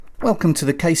Welcome to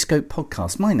the K-Scope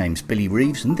podcast. My name's Billy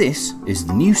Reeves and this is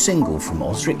the new single from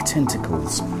Osric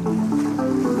Tentacles.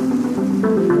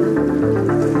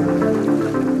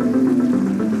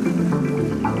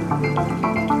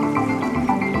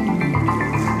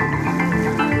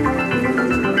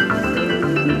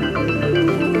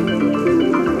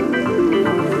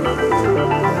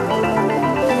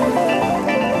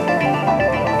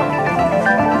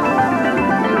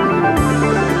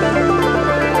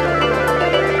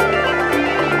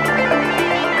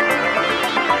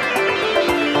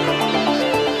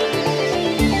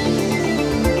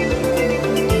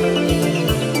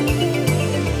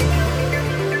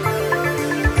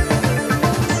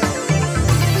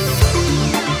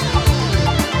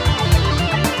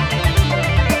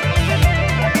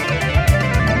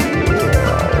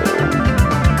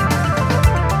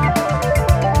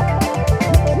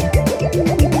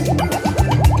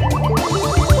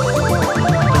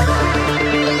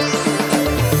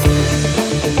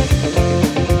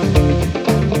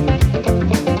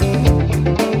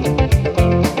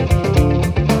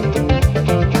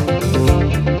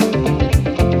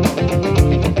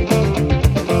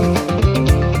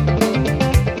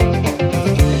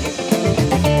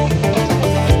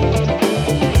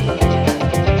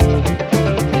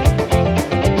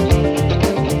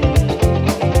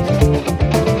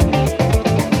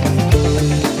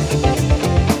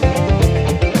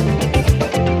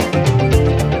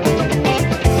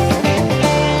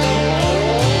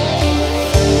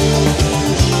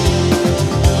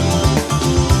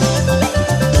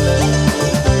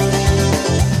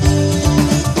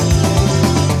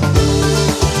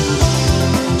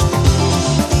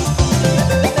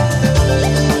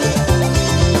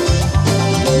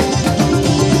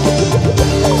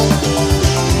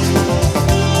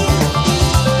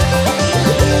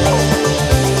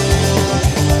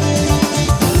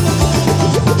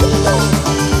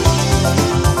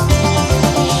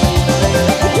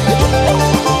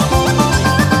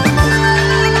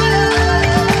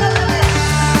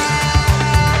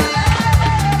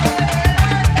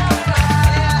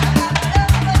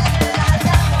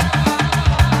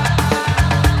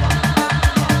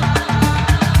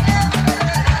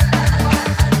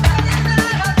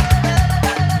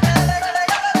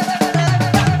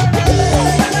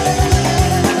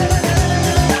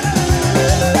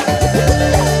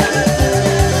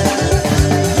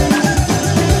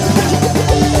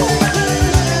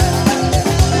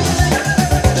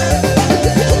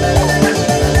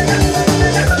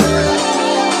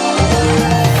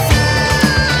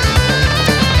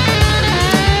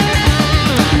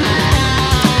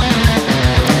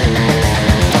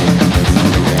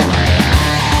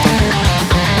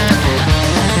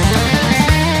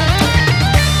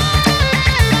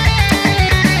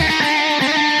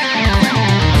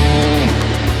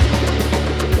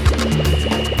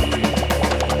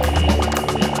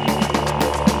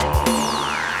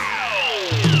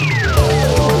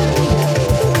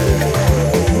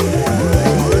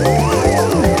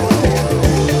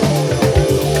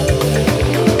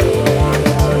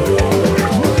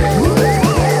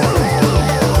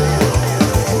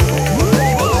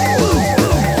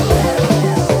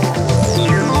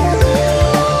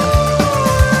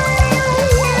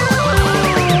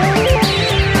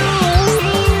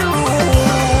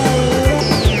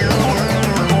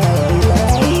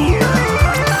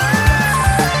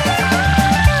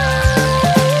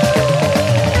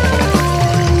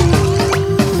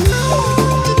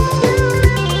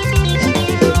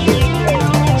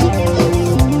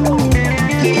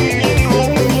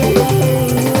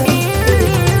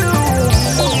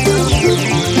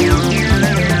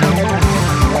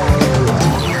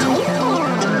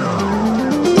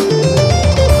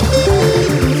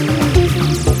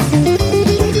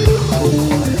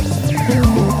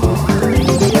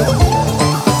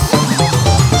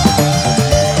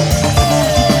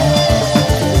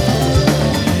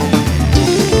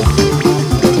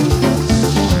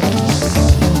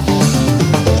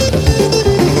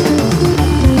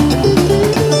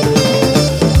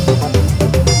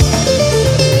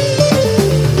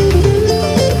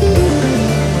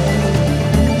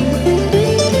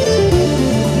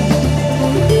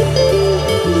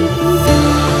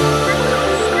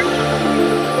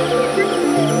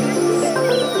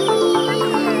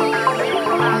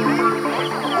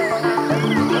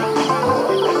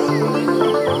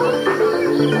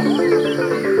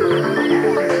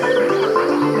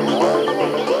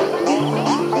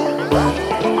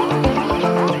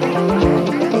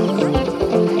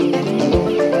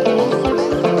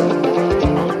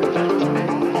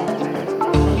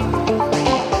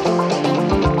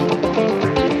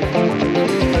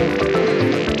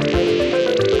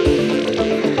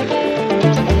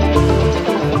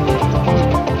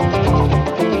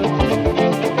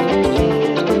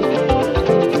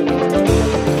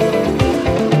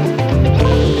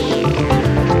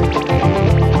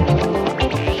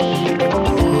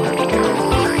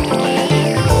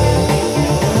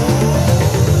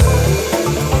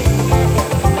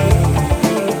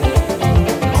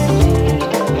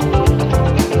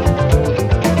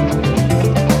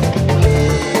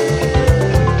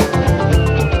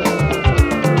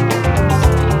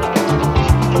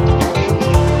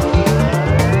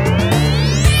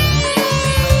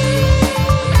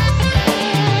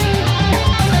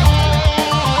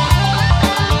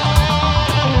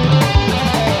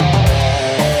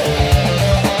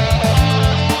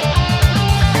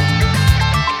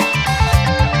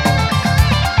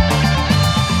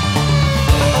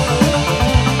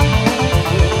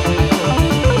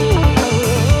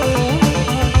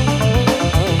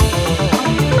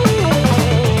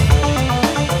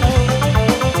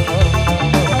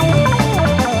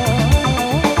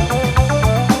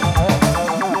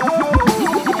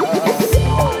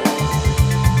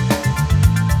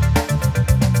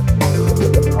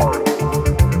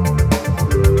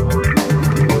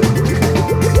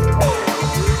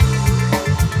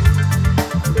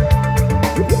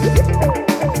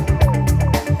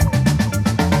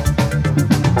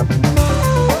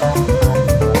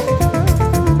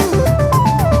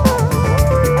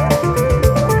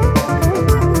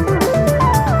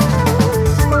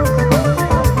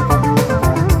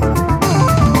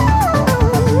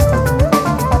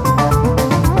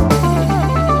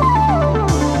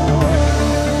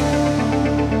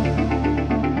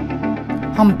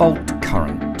 Humboldt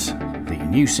Current, the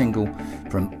new single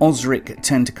from Osric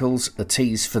Tentacles, a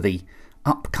tease for the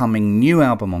upcoming new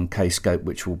album on Kscope,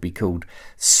 which will be called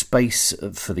Space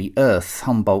for the Earth.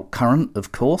 Humboldt Current,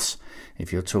 of course,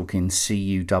 if you're talking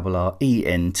Current,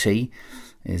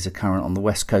 is a current on the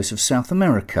west coast of South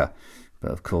America. But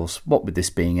of course, what with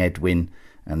this being Edwin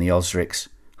and the Osrics,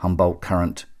 Humboldt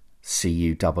Current,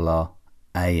 Currant,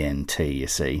 you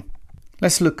see.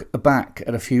 Let's look back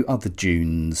at a few other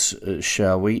Junes,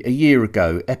 shall we? A year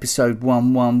ago, episode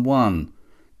 111,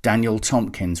 Daniel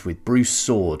Tompkins with Bruce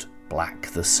Sword,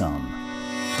 Black the Sun.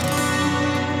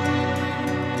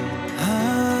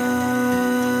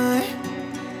 High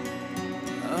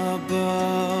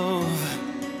above,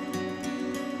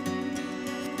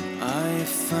 I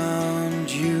found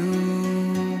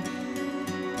you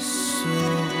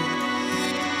so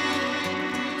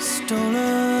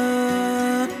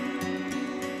stolen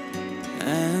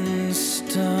and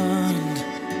stunned,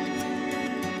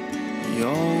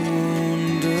 your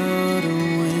wounded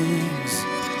wings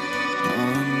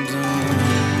undone,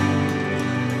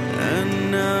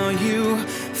 and now you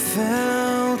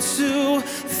fell to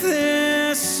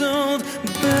thistled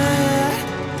bed,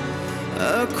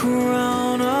 a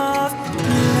crown of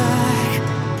black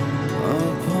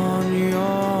upon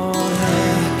your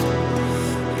head,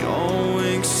 your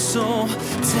wings so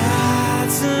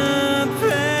tattered,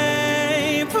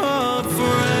 paper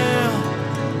frail,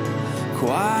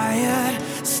 quiet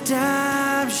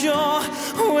stabs your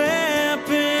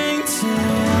whipping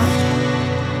tail.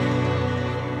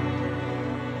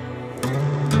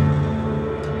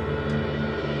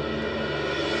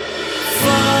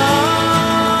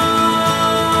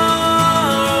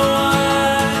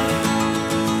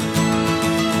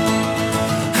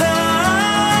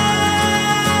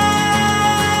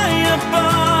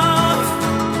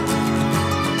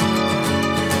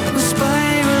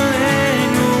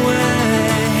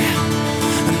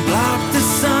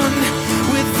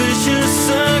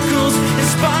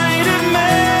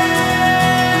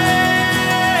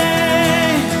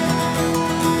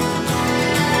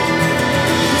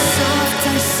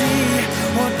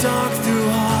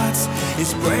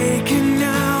 It's breaking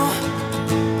now.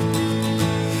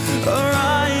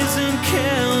 Arise and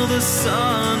kill the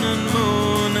sun and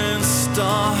moon and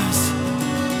stars.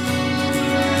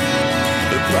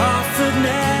 The prophet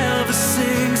never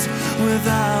sings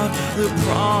without the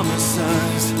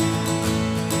promises.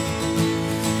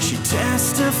 She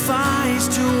testifies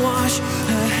to wash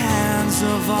her hands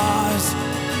of ours.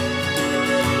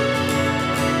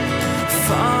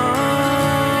 Far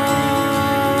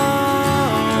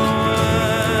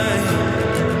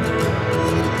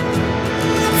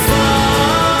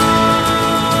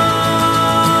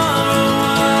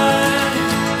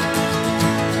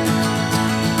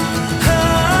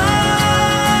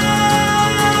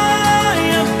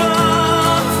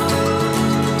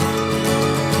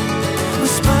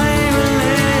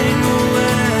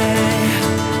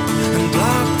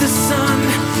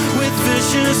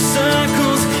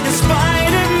circles in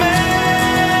spite of me.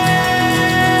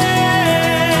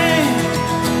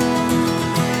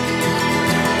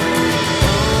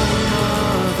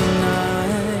 Another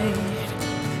night,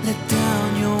 let down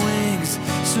your wings,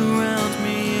 surround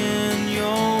me in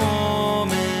your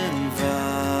warm invite.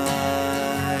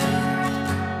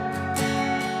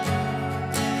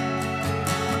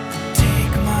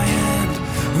 Take my hand,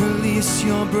 release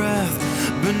your breath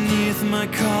beneath my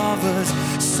covers.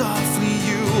 Softly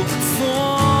you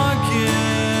forget.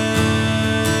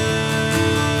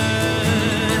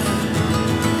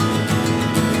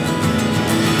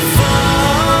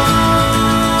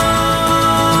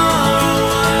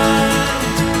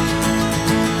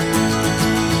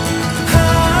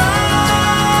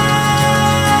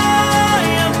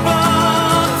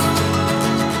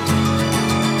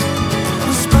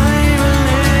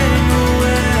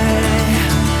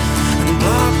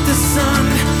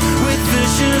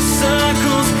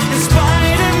 Circles in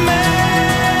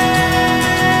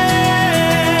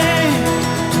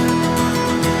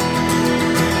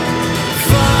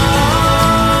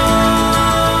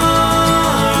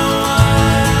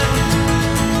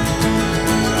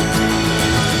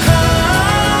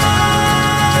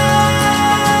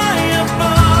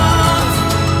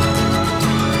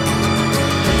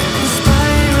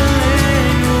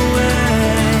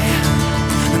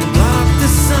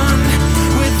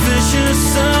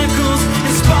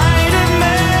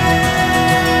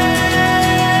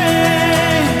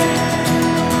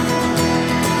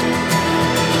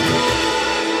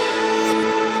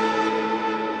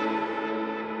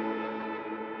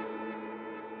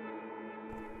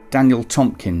Daniel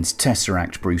Tompkins'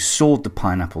 Tesseract, Bruce Sword, The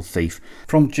Pineapple Thief.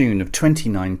 From June of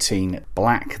 2019,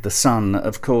 Black the Sun.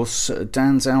 Of course,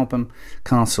 Dan's album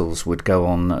Castles would go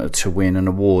on to win an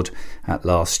award at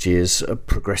last year's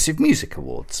Progressive Music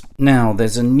Awards. Now,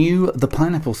 there's a new The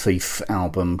Pineapple Thief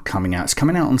album coming out. It's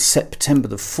coming out on September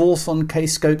the 4th on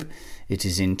Kscope. It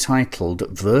is entitled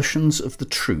Versions of the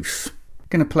Truth.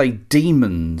 Going to play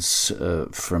Demons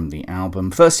from the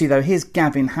album. Firstly, though, here's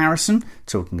Gavin Harrison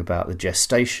talking about the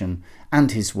gestation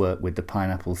and his work with the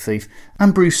Pineapple Thief,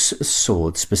 and Bruce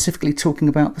Sword specifically talking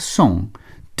about the song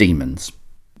Demons.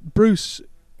 Bruce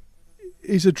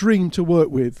is a dream to work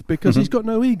with because he's got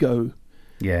no ego.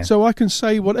 Yeah. So I can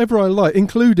say whatever I like,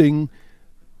 including,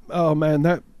 oh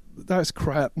man, that's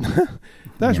crap.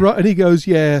 That's right. And he goes,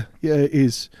 yeah, it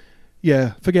is.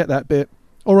 Yeah, forget that bit.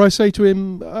 Or I say to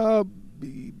him,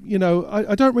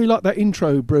 I don't really like that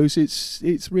intro, Bruce.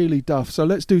 It's really duff. So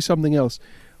let's do something else.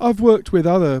 I've worked with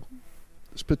other,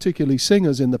 particularly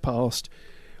singers in the past,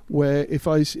 where if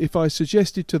I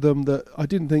suggested to them that I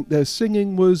didn't think their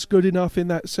singing was good enough in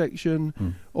that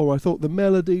section, or I thought the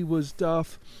melody was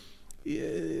duff,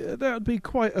 that would be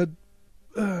quite an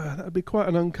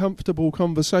uncomfortable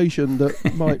conversation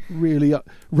that might really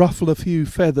ruffle a few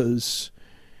feathers.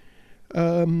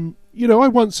 I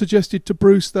once suggested to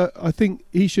Bruce that I think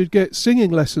he should get singing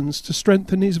lessons to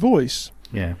strengthen his voice.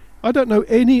 Yeah. I don't know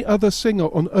any other singer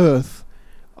on earth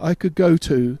I could go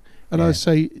to and I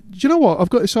say, do you know what? I've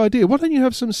got this idea. Why don't you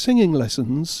have some singing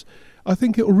lessons? I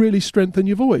think it will really strengthen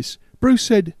your voice. Bruce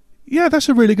said, yeah, that's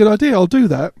a really good idea. I'll do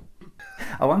that.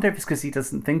 I wonder if it's because he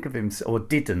doesn't think of himself, or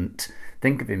didn't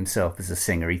think of himself as a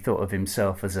singer. He thought of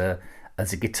himself as a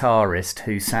guitarist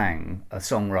who sang, a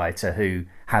songwriter who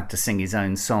had to sing his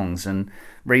own songs. And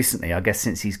recently, I guess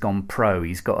since he's gone pro,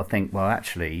 he's got to think, well,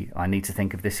 actually, I need to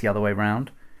think of this the other way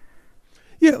round.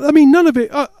 Yeah, I mean, none of it,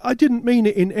 I didn't mean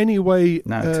it in any way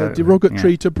totally,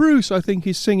 derogatory to Bruce. I think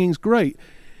his singing's great.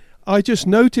 I just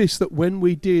noticed that when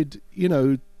we did,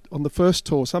 on the first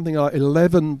tour, something like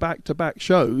 11 back-to-back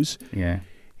shows,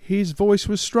 his voice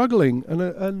was struggling. And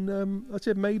I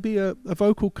said maybe a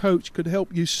vocal coach could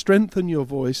help you strengthen your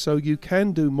voice so you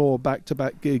can do more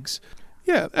back-to-back gigs.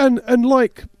 Yeah, and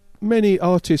like many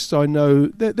artists I know,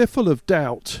 they're full of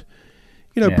doubt.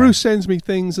 Bruce sends me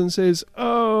things and says,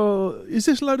 oh, is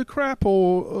this a load of crap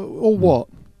or what?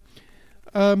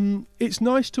 It's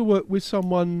nice to work with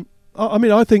someone. I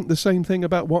mean, I think the same thing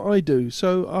about what I do.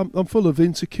 So I'm full of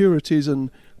insecurities and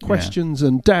questions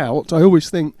and doubt. I always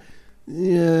think,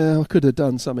 I could have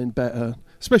done something better.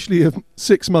 Especially if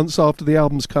 6 months after the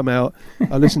album's come out,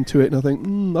 I listen to it and I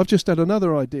think, I've just had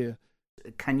another idea.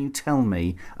 Can you tell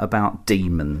me about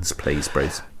Demons, please,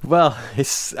 Bruce? Well,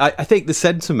 I think the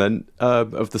sentiment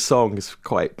of the song is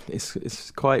quite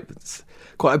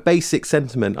a basic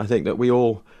sentiment. I think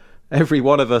that every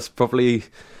one of us probably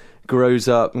grows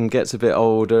up and gets a bit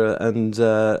older, and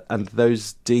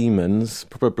those demons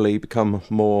probably become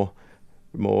more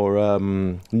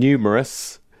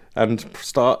numerous and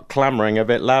start clamouring a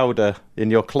bit louder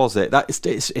in your closet.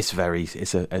 It's a very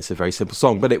simple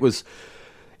song, but it was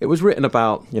written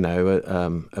about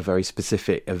a very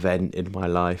specific event in my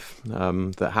life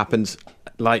that happened.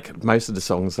 Like most of the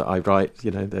songs that I write,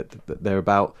 that they're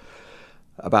about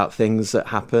things that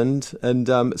happened, and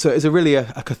so it's a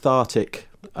cathartic.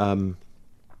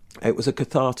 It was a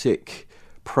cathartic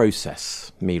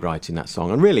process, me writing that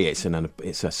song, and really it's an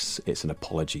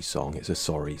apology song. It's a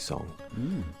sorry song.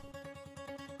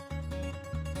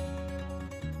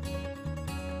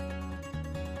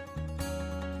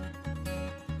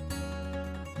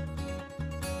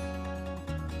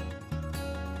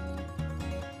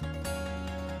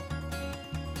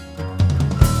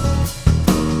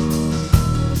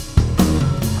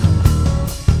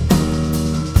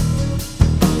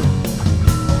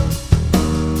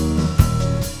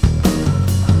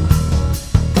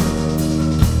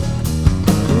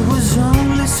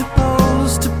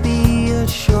 Supposed to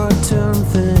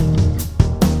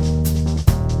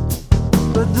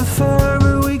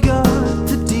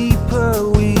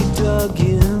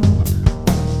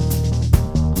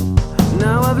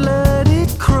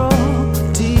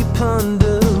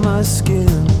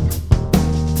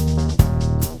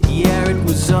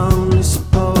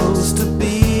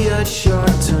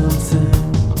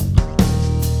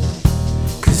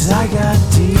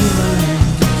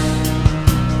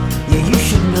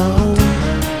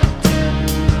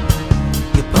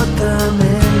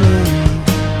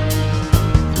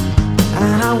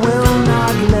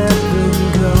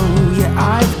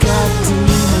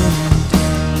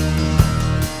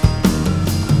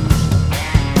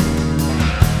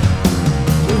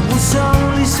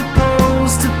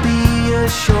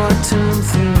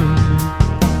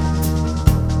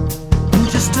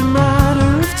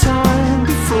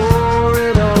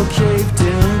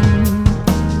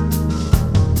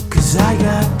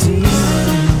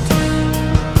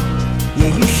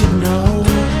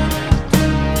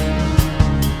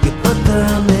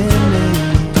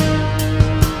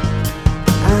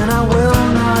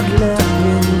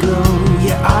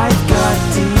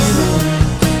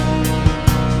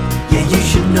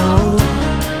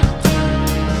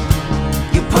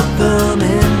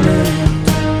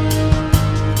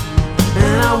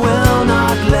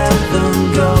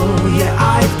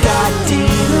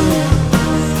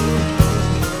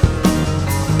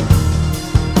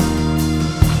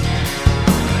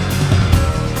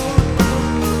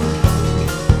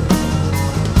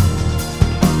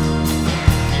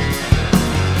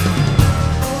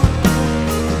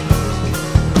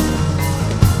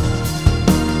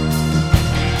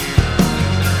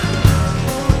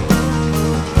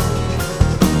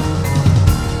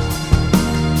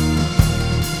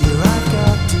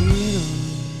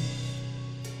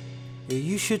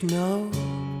should know.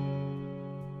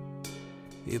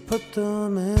 You put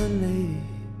them in me.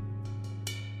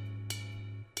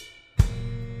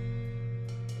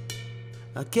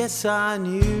 I guess I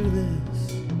knew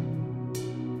this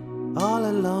all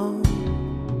along.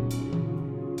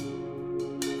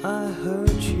 I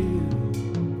hurt you.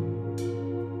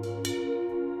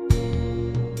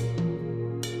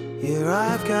 Here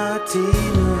I've got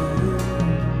demons.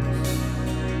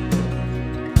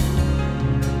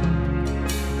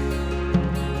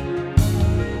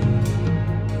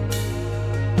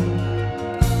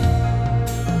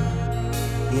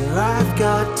 Here I've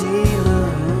got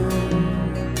demons.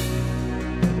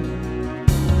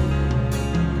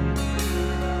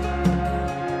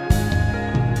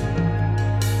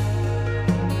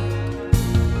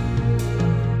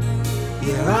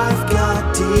 Here I've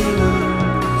got demons.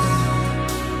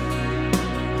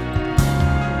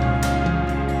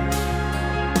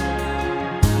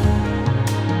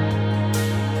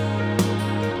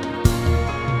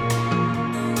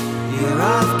 Here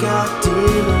I've got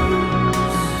demons.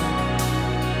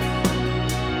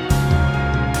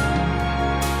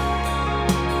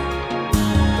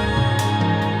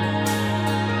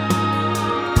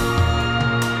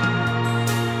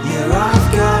 Here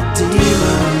I've got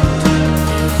demons.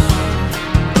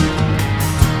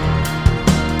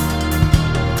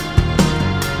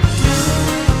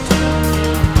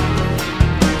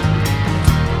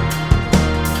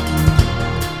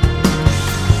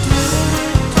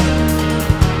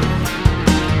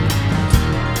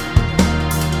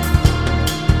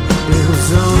 It was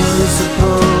only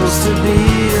supposed to be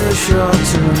a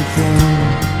short-term thing.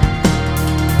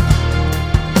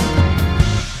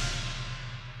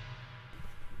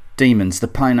 Demons, the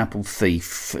Pineapple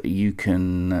Thief. You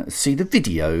can see the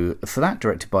video for that,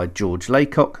 directed by George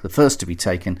Laycock, the first to be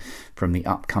taken from the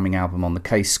upcoming album on the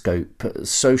K-Scope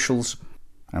socials.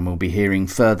 And we'll be hearing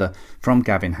further from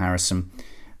Gavin Harrison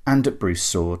and Bruce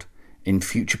Sword in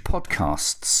future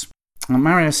podcasts.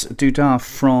 Marius Dudar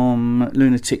from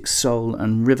Lunatic Soul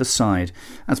and Riverside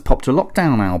has popped a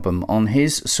Lockdown album on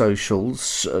his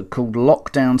socials called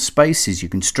Lockdown Spaces. You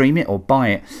can stream it or buy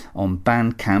it on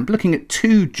Bandcamp. Looking at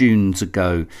 2 Junes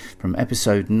ago from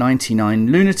episode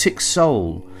 99, Lunatic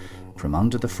Soul, From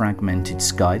Under the Fragmented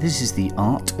Sky. This is The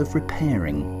Art of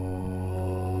Repairing.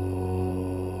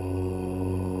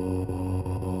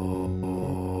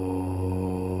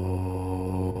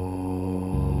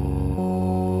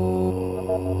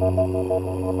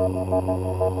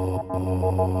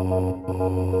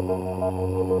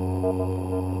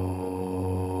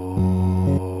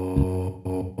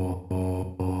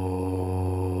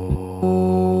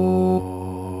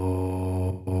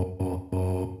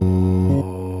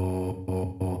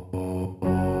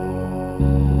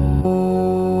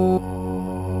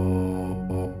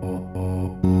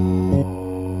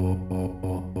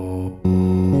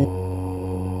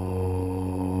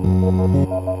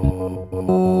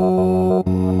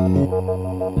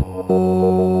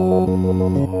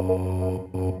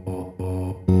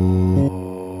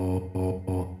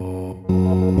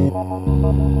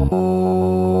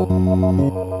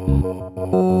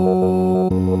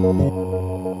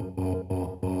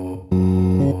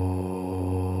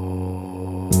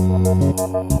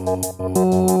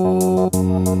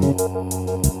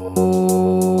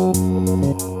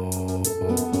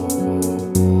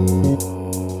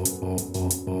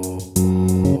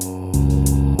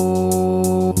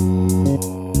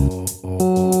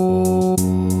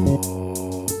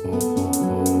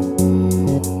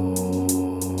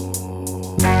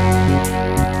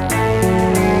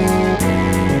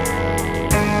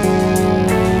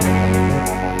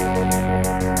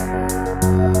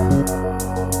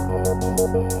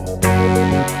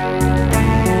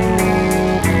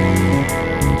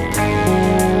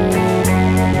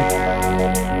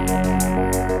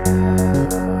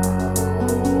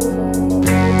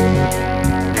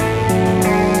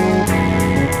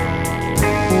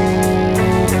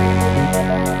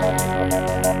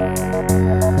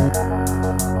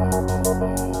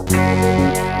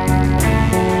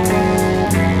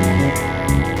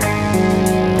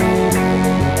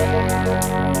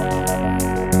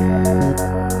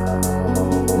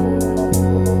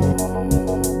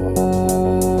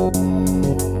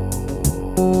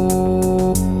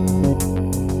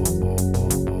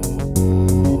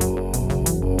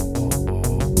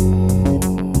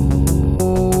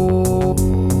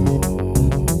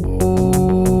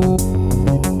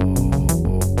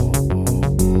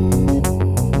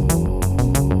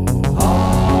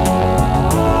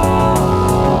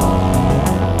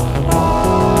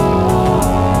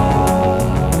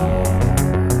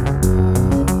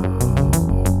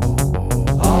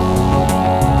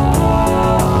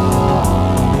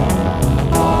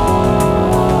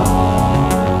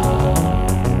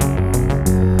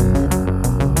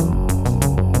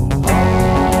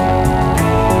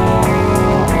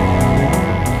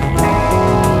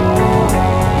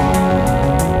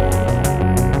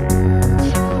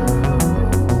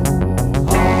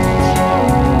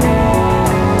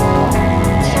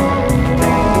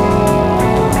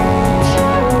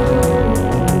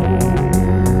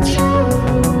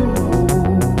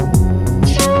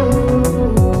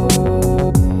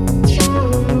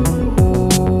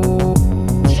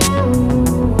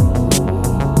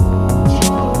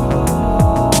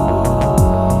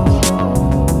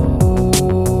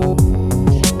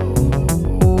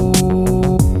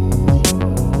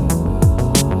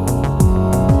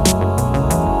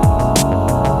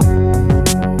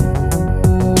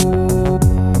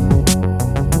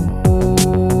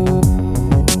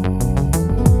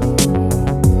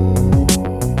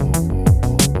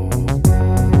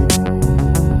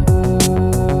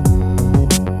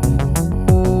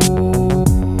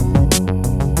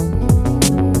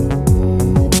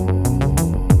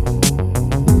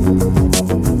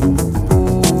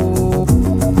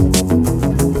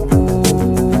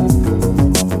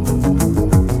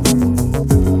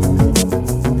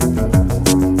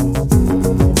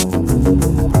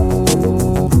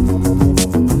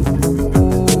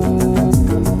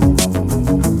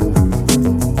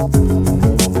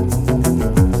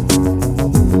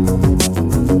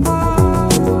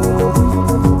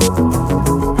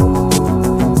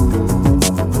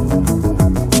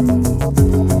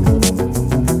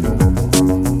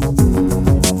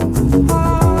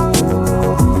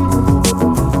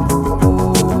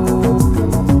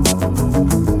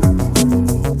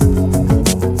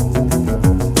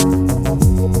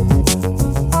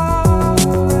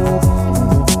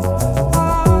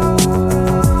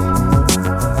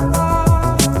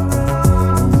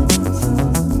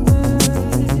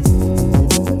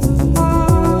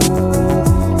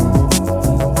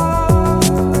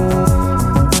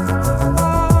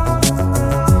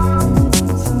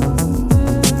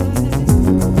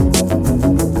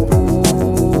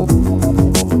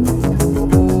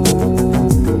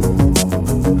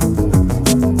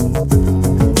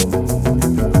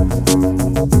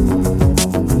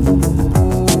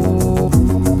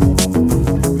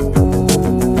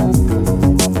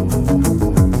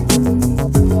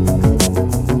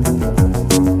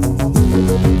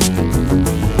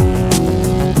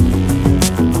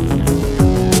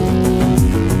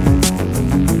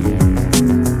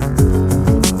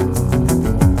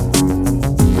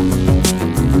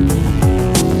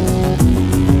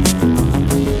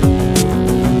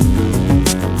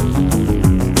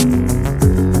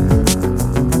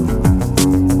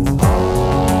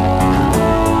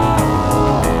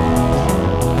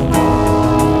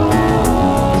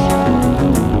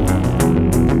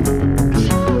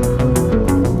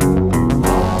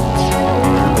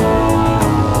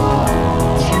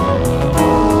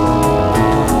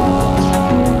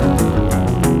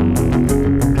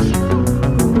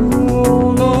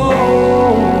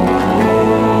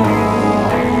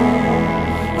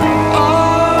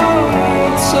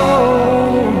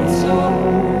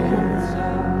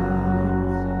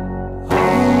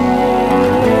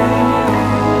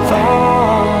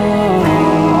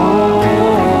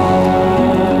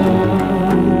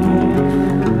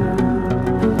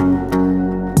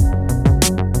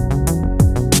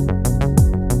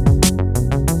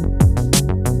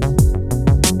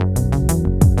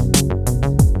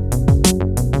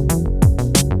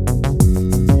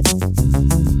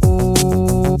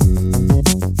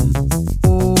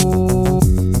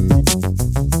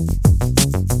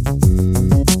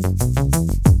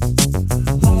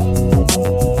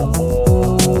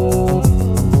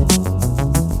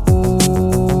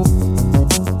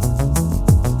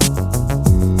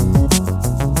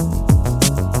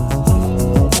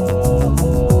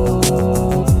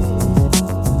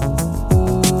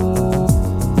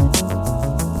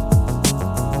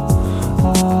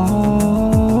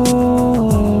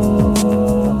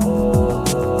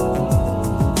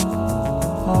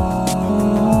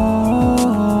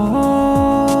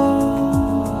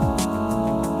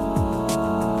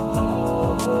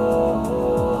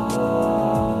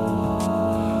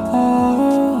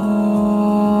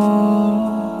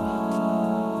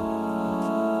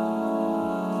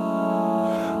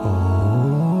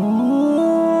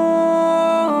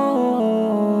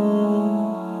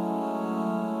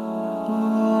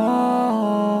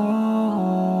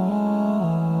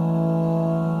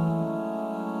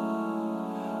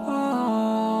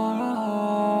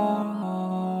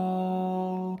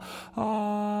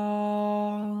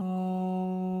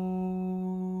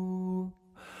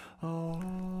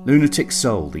 Lunatic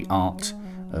Soul, the art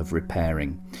of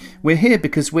repairing. We're here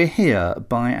because we're here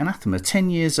by Anathema, 10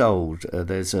 years old.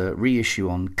 There's a reissue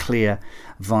on clear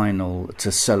vinyl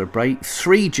to celebrate.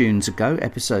 3 Junes ago,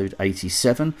 episode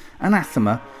 87,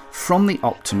 Anathema, From the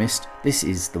Optimist. This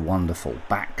is the wonderful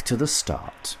Back to the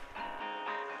Start.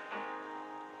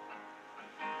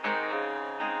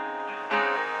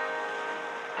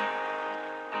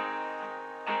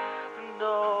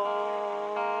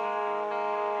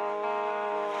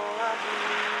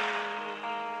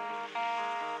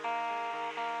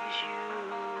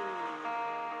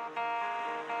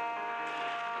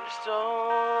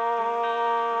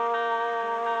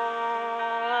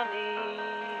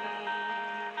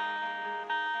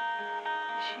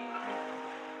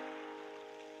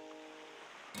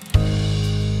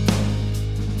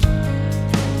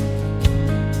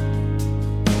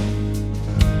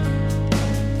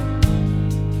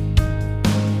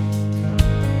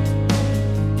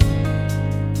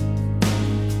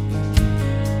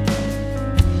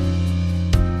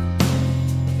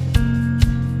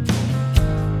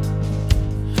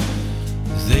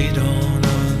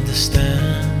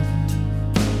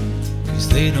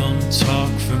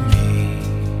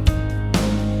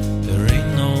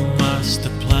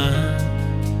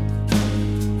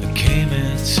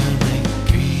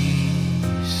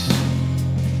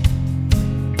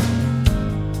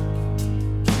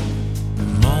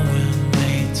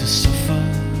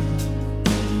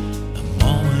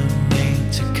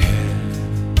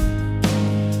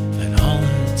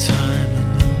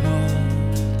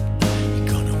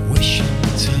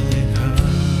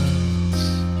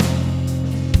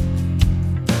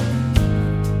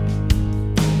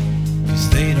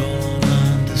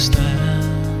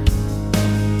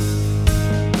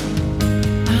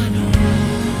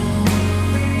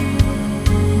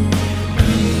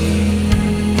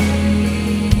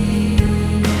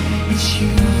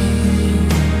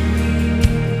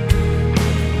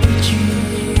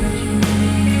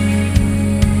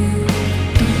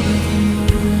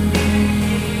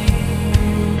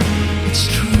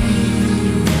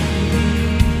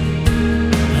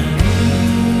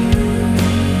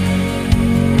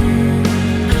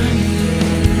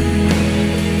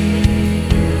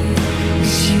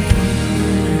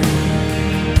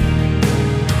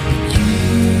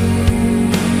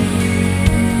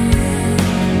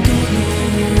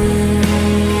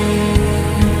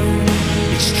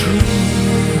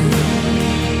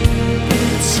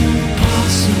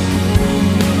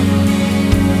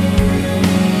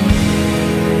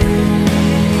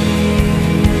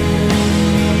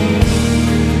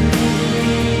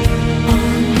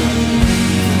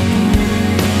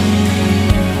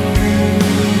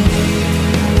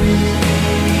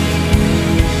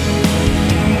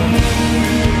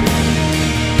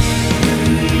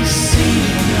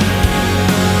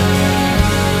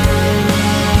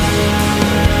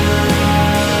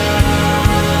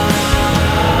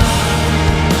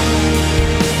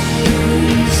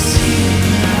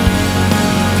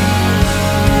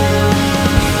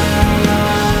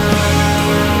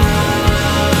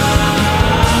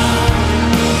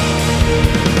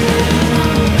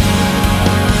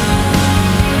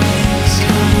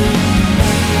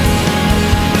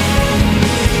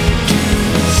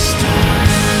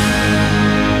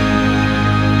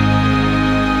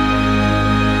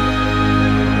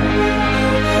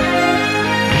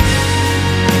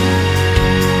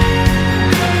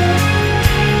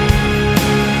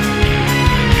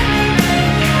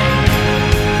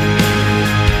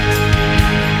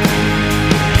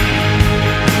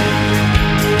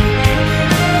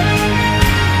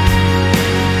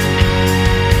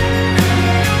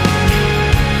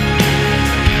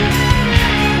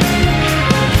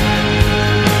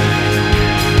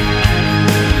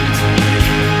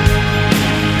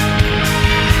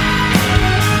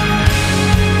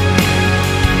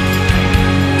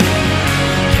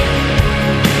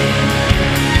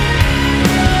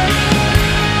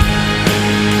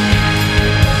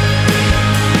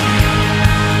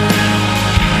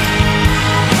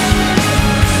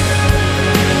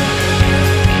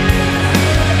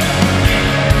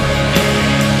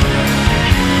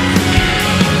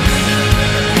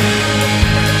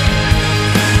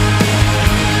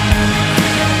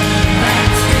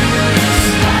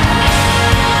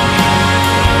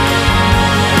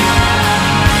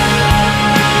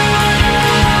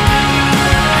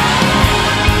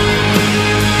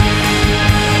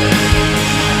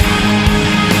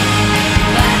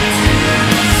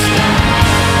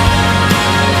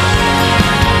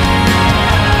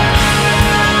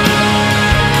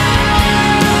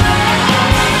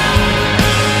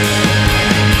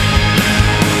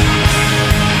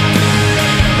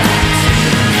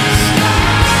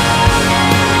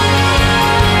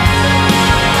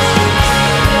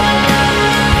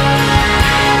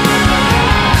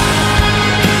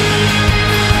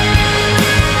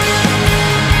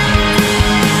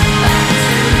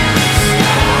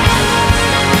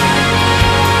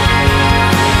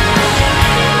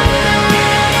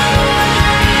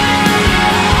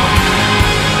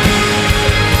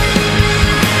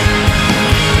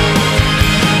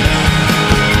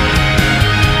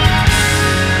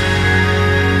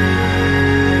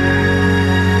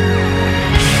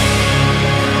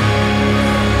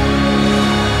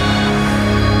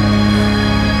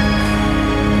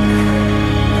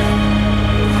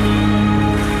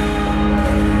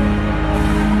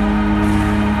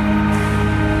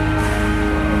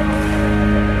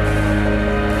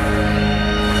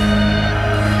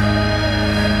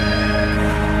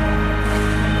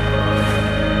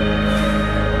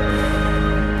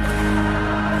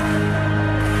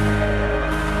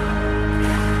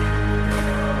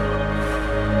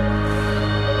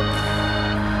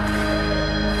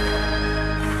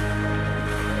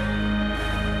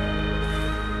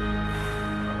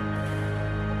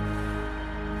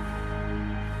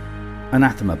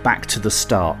 Anathema, Back to the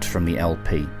Start from the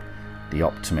LP, The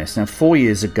Optimist. Now, 4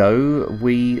 years ago,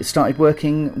 we started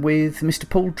working with Mr.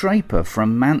 Paul Draper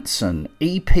from Manson.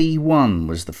 EP1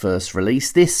 was the first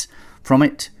release. This, from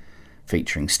it,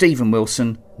 featuring Stephen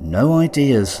Wilson, No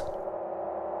Ideas.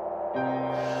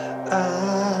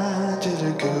 I did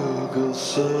a Google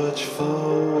search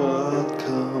for what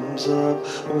comes up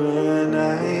when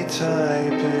I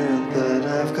type in that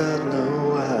I've got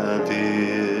no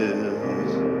ideas.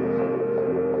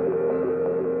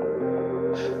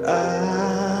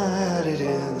 I added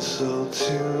insult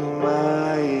to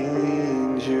my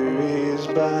injuries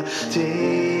by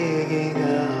digging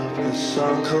up a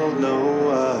song called No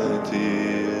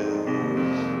Ideas.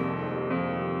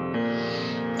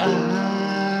 I'll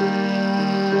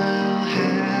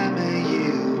hammer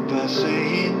you by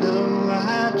saying no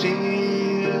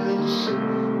ideas.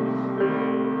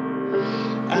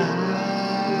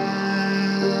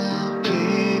 I'll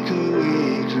pick a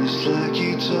weakness like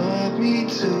you taught me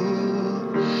to.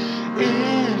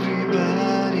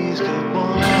 Everybody's got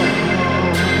one.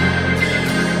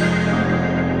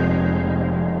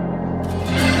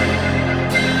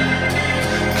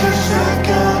 Cause I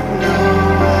got no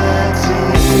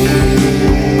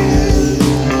ideas.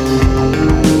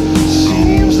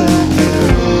 Seems like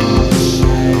they're all the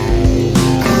same.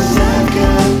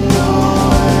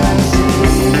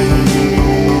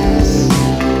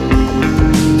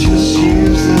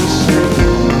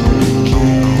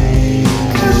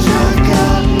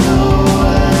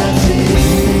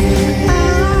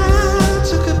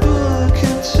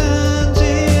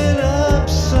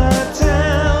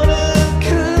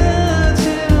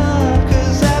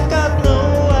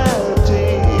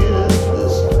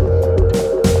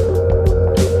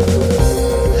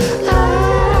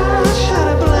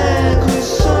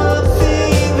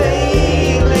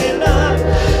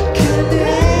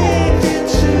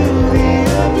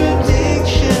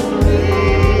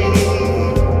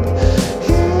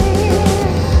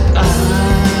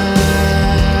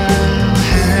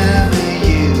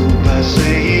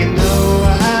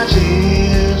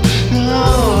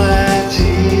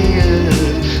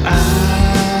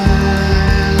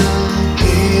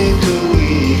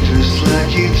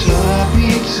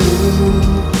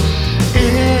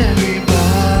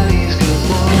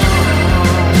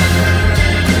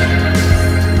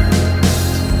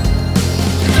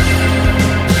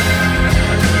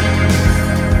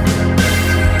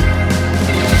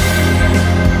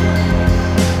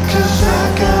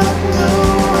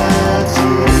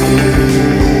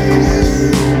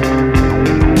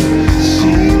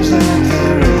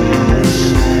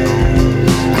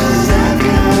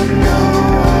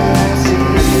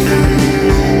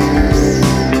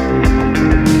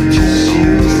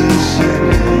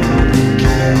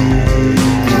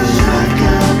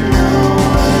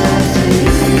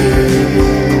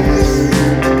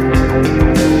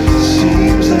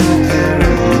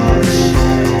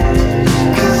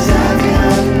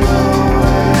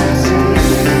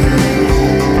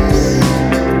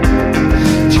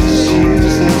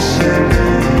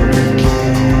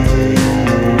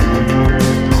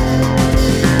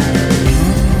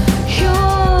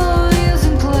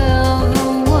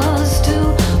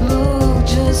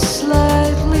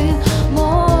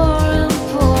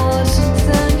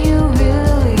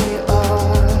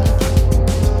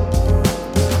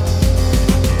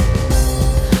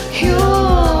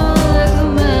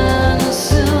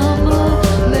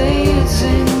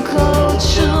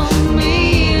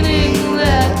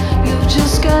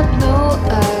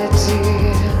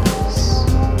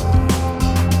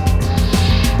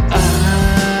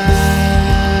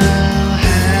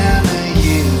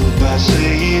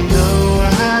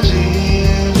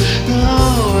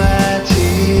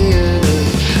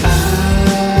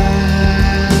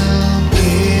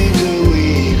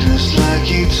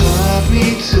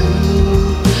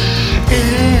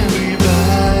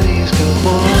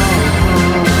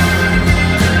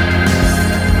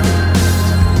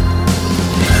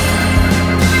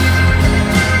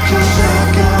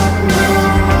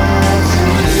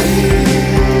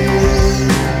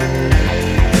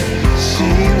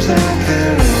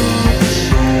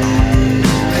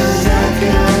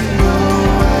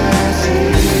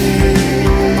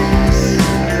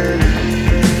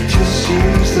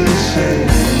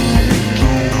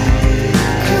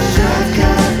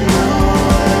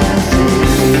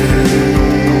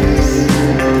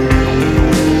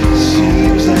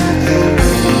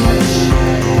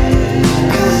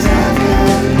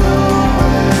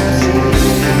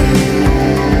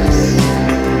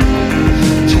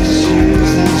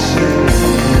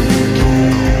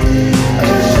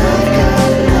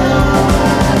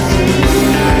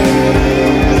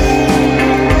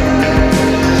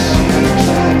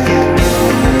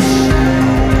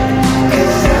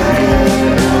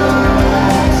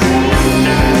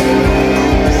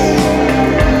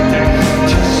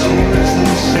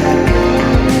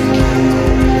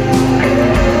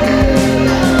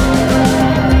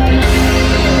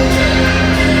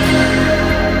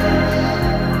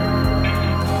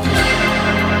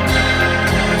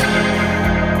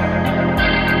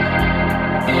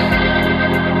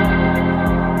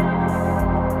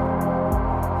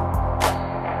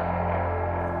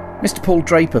 Mr. Paul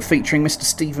Draper featuring Mr.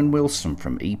 Stephen Wilson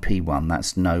from EP1,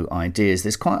 that's No Ideas.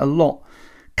 There's quite a lot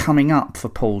coming up for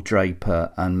Paul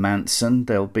Draper and Manson.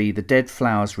 There'll be the Dead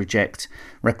Flowers Reject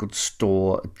Record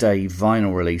Store Day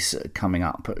vinyl release coming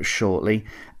up shortly,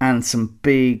 and some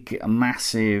big,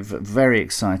 massive, very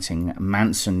exciting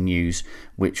Manson news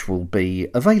which will be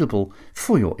available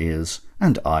for your ears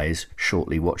and eyes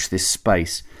shortly. Watch this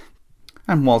space.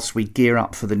 And whilst we gear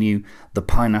up for the new The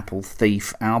Pineapple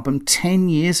Thief album, 10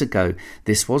 years ago,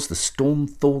 this was the Storm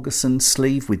Thorgerson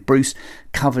sleeve with Bruce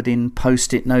covered in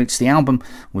post-it notes. The album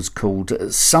was called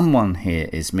Someone Here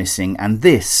Is Missing, and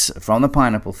this, from The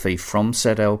Pineapple Thief, from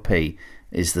said LP,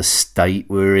 is the state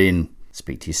we're in.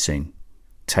 Speak to you soon.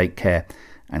 Take care,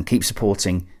 and keep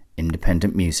supporting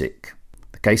independent music.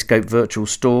 The Kscope virtual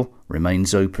store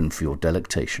remains open for your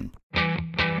delectation.